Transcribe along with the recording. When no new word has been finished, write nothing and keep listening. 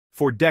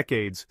For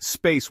decades,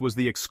 space was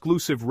the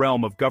exclusive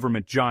realm of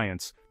government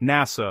giants,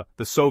 NASA,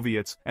 the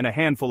Soviets, and a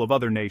handful of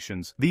other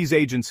nations. These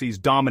agencies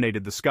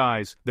dominated the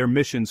skies, their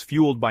missions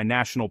fueled by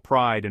national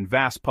pride and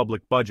vast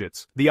public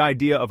budgets. The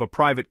idea of a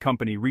private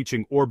company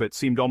reaching orbit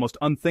seemed almost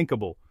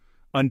unthinkable,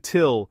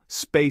 until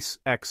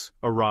SpaceX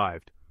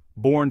arrived.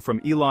 Born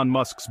from Elon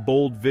Musk's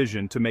bold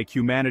vision to make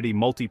humanity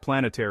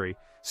multiplanetary,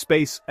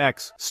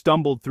 SpaceX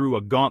stumbled through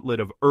a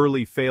gauntlet of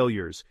early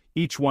failures,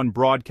 each one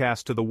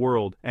broadcast to the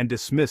world and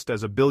dismissed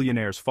as a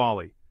billionaire's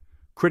folly.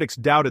 Critics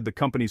doubted the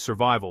company's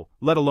survival,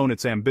 let alone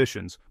its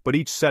ambitions, but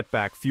each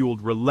setback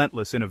fueled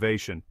relentless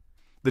innovation.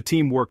 The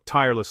team worked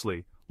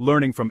tirelessly,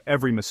 learning from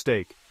every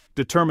mistake,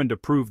 determined to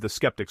prove the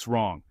skeptics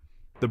wrong.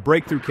 The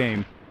breakthrough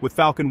came with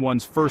Falcon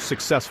 1's first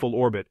successful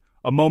orbit,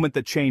 a moment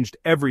that changed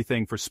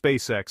everything for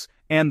SpaceX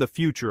and the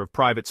future of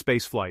private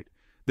spaceflight.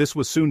 This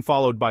was soon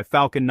followed by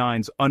Falcon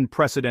 9's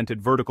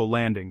unprecedented vertical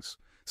landings.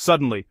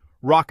 Suddenly,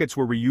 rockets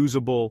were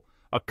reusable,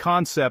 a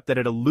concept that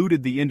had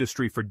eluded the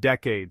industry for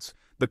decades.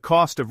 The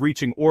cost of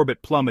reaching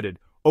orbit plummeted,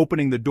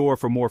 opening the door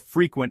for more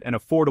frequent and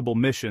affordable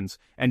missions,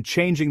 and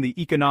changing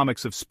the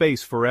economics of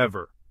space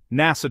forever.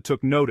 NASA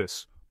took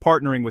notice,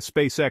 partnering with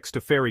SpaceX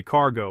to ferry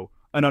cargo,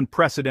 an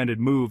unprecedented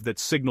move that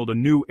signaled a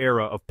new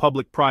era of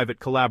public-private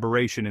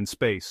collaboration in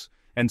space.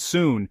 And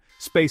soon,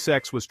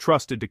 SpaceX was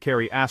trusted to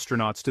carry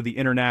astronauts to the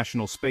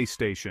International Space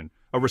Station,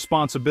 a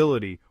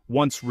responsibility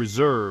once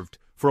reserved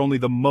for only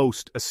the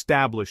most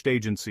established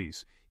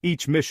agencies.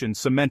 Each mission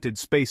cemented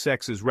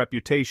SpaceX's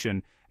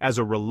reputation as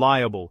a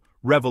reliable,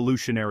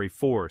 revolutionary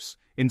force,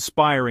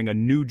 inspiring a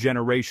new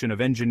generation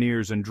of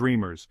engineers and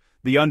dreamers.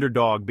 The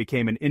underdog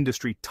became an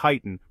industry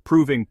titan,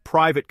 proving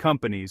private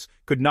companies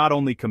could not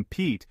only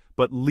compete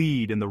but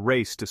lead in the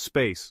race to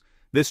space.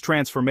 This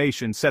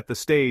transformation set the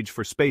stage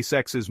for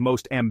SpaceX's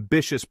most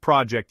ambitious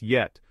project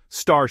yet,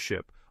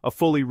 Starship, a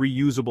fully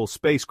reusable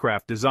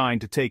spacecraft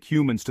designed to take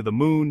humans to the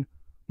Moon,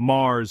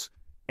 Mars,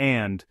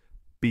 and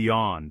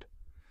beyond.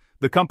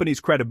 The company's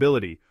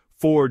credibility,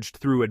 forged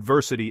through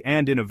adversity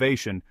and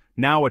innovation,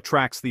 now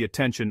attracts the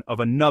attention of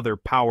another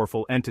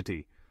powerful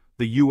entity,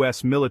 the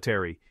U.S.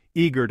 military,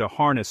 eager to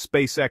harness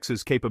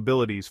SpaceX's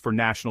capabilities for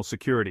national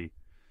security.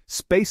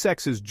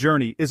 SpaceX's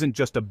journey isn't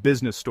just a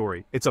business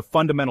story, it's a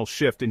fundamental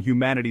shift in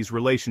humanity's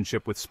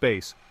relationship with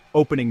space,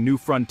 opening new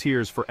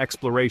frontiers for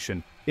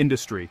exploration,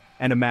 industry,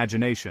 and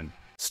imagination.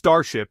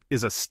 Starship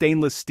is a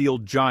stainless steel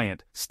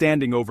giant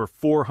standing over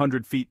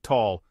 400 feet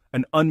tall,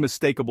 an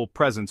unmistakable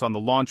presence on the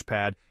launch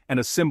pad and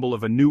a symbol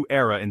of a new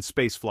era in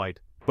spaceflight.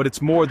 But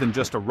it's more than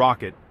just a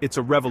rocket, it's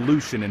a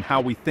revolution in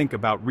how we think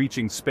about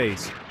reaching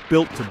space,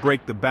 built to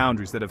break the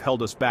boundaries that have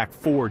held us back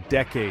for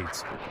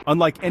decades.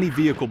 Unlike any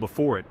vehicle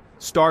before it,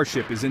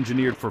 Starship is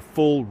engineered for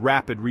full,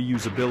 rapid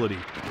reusability.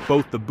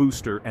 Both the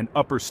booster and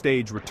upper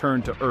stage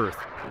return to Earth,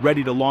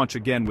 ready to launch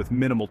again with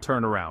minimal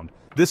turnaround.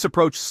 This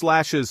approach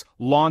slashes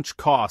launch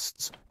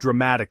costs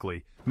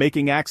dramatically,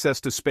 making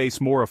access to space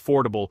more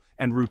affordable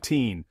and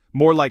routine,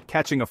 more like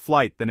catching a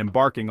flight than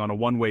embarking on a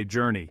one-way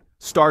journey.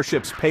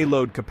 Starship's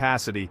payload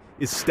capacity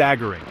is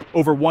staggering,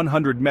 over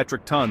 100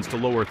 metric tons to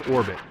low Earth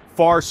orbit,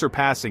 far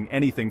surpassing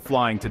anything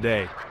flying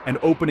today, and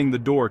opening the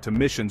door to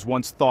missions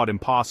once thought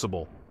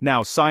impossible.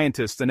 Now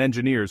scientists and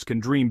engineers can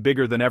dream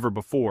bigger than ever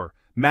before.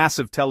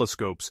 Massive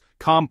telescopes,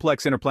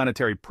 complex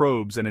interplanetary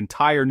probes, and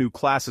entire new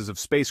classes of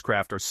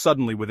spacecraft are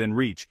suddenly within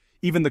reach.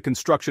 Even the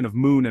construction of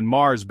Moon and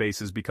Mars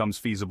bases becomes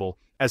feasible,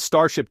 as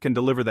Starship can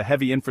deliver the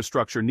heavy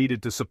infrastructure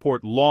needed to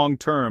support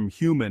long-term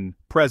human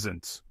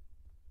presence.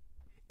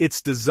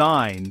 Its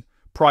design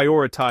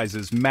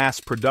prioritizes mass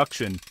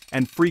production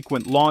and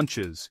frequent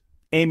launches,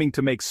 aiming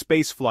to make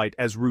spaceflight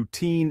as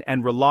routine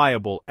and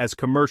reliable as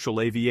commercial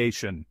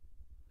aviation.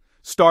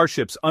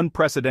 Starship's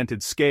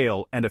unprecedented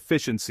scale and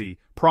efficiency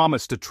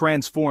promise to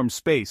transform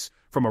space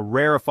from a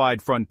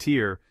rarefied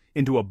frontier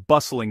into a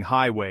bustling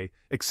highway,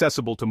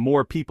 accessible to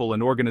more people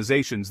and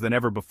organizations than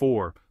ever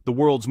before. The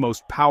world's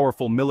most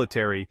powerful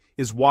military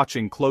is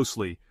watching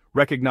closely,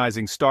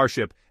 recognizing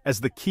Starship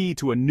as the key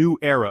to a new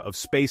era of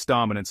space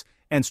dominance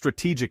and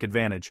strategic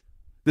advantage.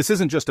 This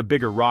isn't just a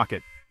bigger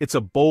rocket, it's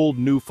a bold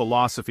new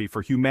philosophy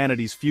for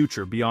humanity's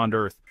future beyond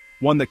Earth,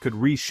 one that could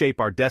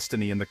reshape our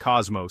destiny in the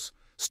cosmos.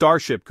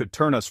 Starship could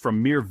turn us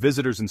from mere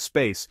visitors in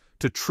space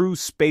to true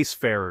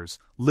spacefarers,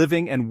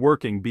 living and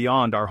working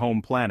beyond our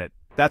home planet.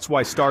 That's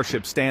why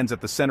Starship stands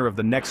at the center of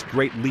the next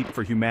great leap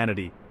for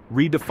humanity,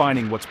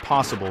 redefining what's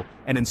possible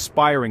and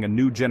inspiring a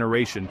new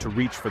generation to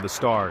reach for the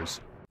stars.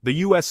 The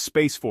U.S.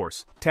 Space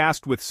Force,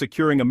 tasked with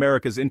securing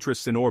America's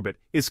interests in orbit,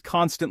 is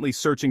constantly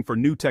searching for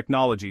new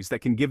technologies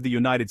that can give the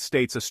United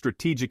States a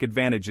strategic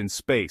advantage in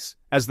space.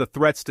 As the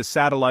threats to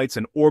satellites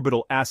and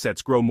orbital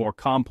assets grow more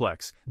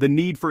complex, the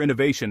need for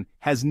innovation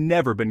has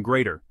never been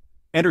greater.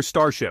 Enter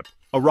Starship,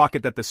 a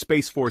rocket that the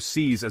Space Force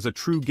sees as a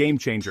true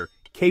game-changer,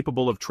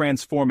 capable of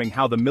transforming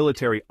how the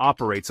military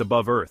operates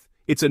above Earth.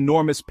 Its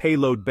enormous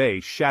payload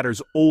bay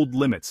shatters old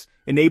limits,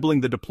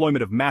 enabling the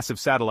deployment of massive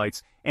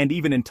satellites and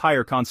even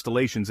entire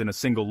constellations in a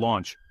single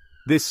launch.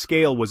 This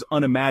scale was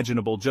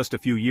unimaginable just a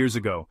few years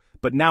ago,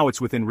 but now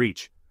it's within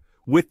reach.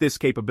 With this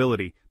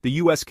capability, the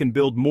US can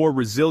build more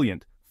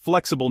resilient,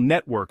 flexible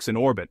networks in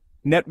orbit,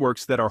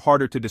 networks that are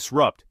harder to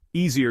disrupt,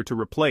 easier to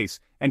replace,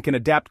 and can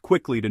adapt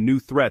quickly to new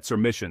threats or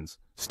missions.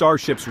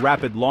 Starship's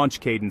rapid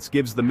launch cadence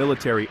gives the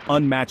military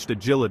unmatched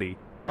agility,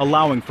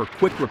 allowing for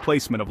quick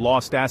replacement of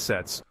lost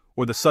assets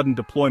or the sudden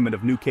deployment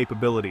of new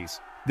capabilities.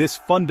 This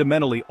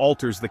fundamentally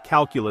alters the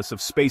calculus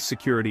of space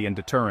security and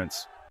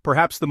deterrence.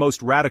 Perhaps the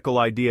most radical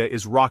idea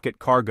is rocket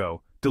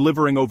cargo,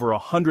 delivering over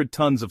 100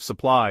 tons of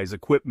supplies,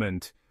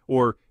 equipment,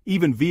 or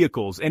even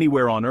vehicles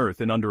anywhere on Earth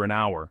in under an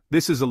hour.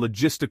 This is a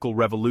logistical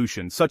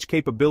revolution. Such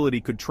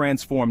capability could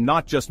transform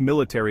not just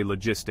military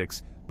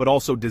logistics, but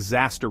also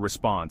disaster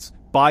response,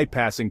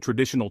 bypassing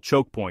traditional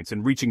choke points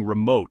and reaching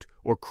remote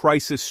or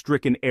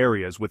crisis-stricken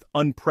areas with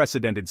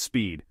unprecedented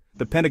speed.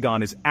 The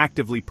Pentagon is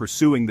actively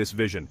pursuing this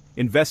vision,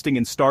 investing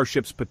in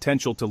Starship's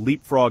potential to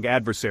leapfrog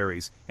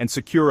adversaries and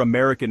secure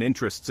American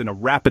interests in a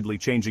rapidly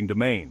changing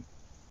domain.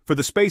 For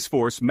the Space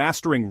Force,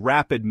 mastering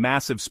rapid,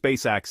 massive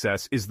space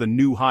access is the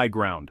new high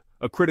ground,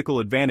 a critical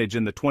advantage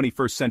in the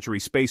 21st century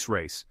space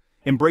race.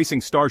 Embracing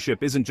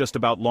Starship isn't just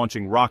about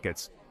launching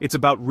rockets, it's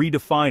about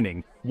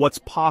redefining what's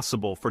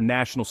possible for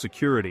national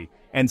security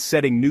and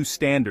setting new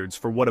standards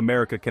for what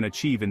America can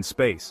achieve in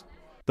space.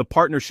 The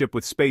partnership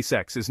with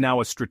SpaceX is now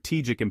a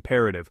strategic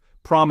imperative,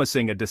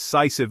 promising a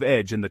decisive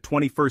edge in the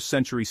 21st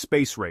century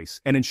space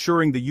race and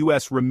ensuring the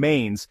US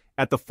remains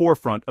at the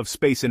forefront of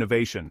space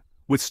innovation.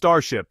 With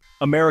Starship,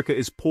 America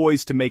is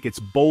poised to make its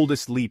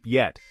boldest leap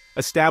yet,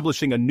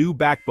 establishing a new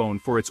backbone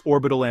for its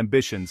orbital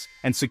ambitions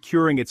and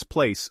securing its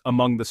place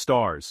among the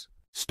stars.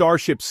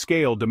 Starship's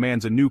scale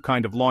demands a new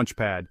kind of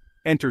launchpad.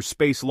 Enter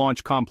Space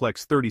Launch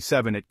Complex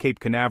 37 at Cape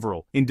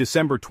Canaveral. In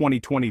December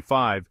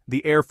 2025,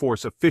 the Air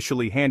Force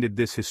officially handed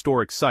this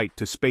historic site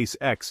to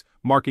SpaceX,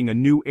 marking a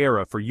new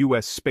era for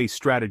U.S. space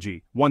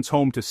strategy. Once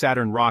home to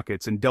Saturn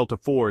rockets and Delta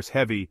IV's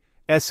heavy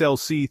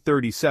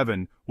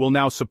SLC-37 will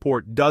now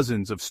support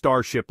dozens of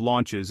Starship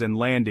launches and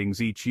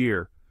landings each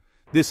year.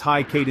 This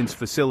high-cadence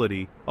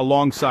facility,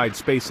 alongside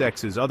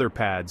SpaceX's other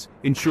pads,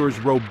 ensures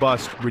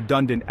robust,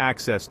 redundant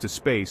access to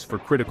space for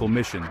critical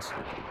missions.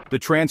 The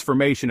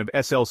transformation of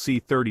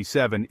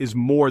SLC-37 is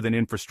more than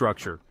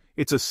infrastructure.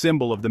 It's a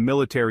symbol of the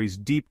military's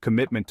deep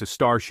commitment to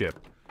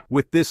Starship.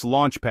 With this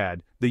launchpad,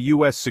 the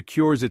U.S.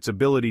 secures its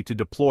ability to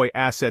deploy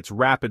assets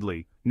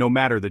rapidly, no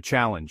matter the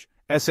challenge.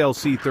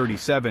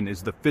 SLC-37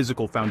 is the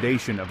physical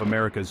foundation of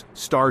America's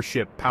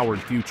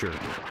Starship-powered future.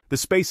 The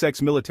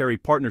SpaceX military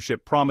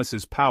partnership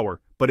promises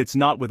power, but it's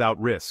not without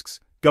risks.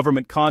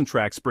 Government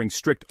contracts bring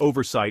strict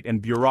oversight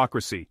and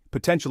bureaucracy,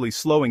 potentially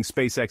slowing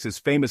SpaceX's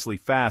famously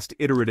fast,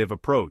 iterative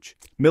approach.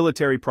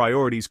 Military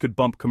priorities could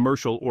bump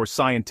commercial or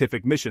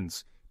scientific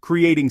missions,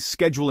 creating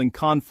scheduling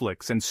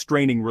conflicts and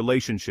straining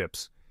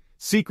relationships.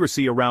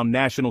 Secrecy around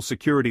national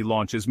security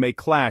launches may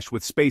clash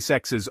with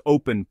SpaceX's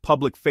open,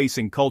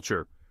 public-facing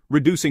culture,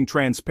 reducing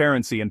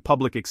transparency and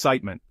public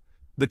excitement.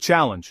 The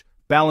challenge,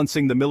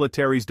 balancing the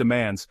military's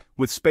demands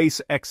with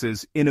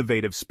SpaceX's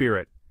innovative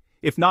spirit.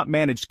 If not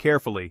managed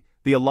carefully,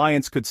 the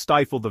alliance could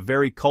stifle the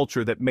very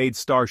culture that made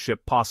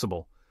Starship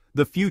possible.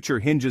 The future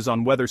hinges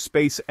on whether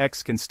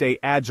SpaceX can stay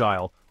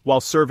agile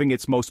while serving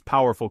its most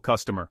powerful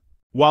customer.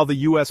 While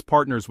the US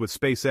partners with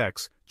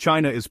SpaceX,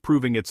 China is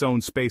proving its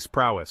own space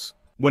prowess.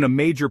 When a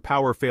major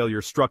power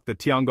failure struck the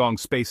Tiangong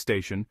space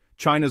station,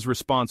 China's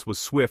response was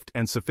swift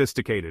and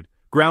sophisticated.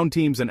 Ground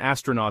teams and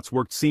astronauts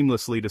worked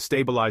seamlessly to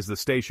stabilize the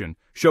station,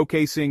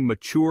 showcasing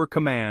mature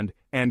command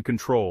and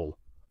control.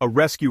 A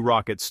rescue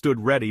rocket stood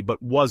ready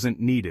but wasn't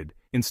needed.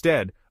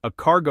 Instead, a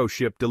cargo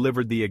ship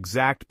delivered the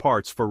exact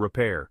parts for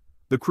repair.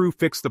 The crew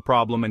fixed the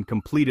problem and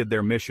completed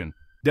their mission,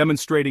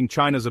 demonstrating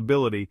China's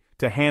ability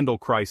to handle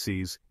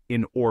crises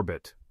in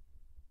orbit.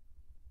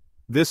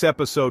 This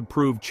episode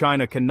proved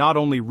China can not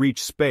only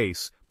reach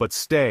space, but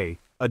stay,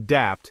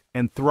 adapt,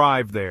 and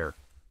thrive there.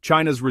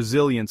 China's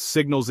resilience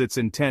signals its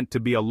intent to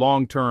be a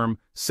long-term,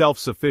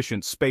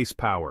 self-sufficient space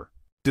power.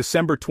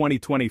 December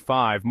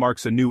 2025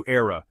 marks a new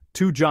era.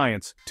 Two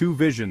giants, two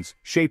visions,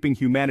 shaping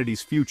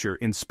humanity's future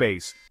in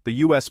space. The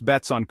U.S.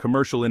 bets on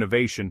commercial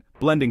innovation,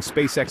 blending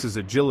SpaceX's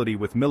agility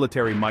with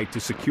military might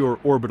to secure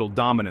orbital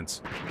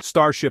dominance.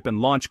 Starship and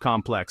Launch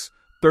Complex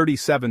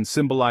 37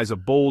 symbolize a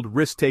bold,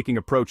 risk-taking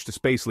approach to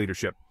space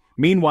leadership.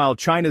 Meanwhile,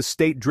 China's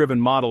state-driven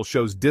model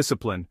shows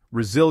discipline,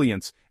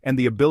 resilience, and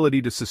the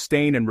ability to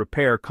sustain and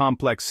repair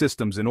complex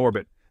systems in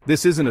orbit.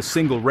 This isn't a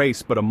single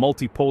race but a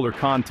multipolar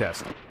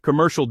contest.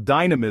 Commercial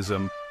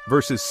dynamism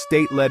versus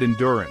state-led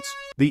endurance.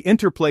 The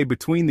interplay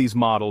between these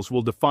models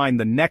will define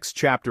the next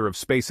chapter of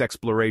space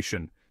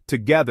exploration.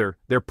 Together,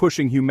 they're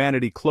pushing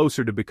humanity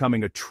closer to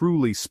becoming a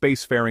truly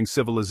spacefaring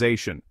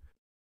civilization.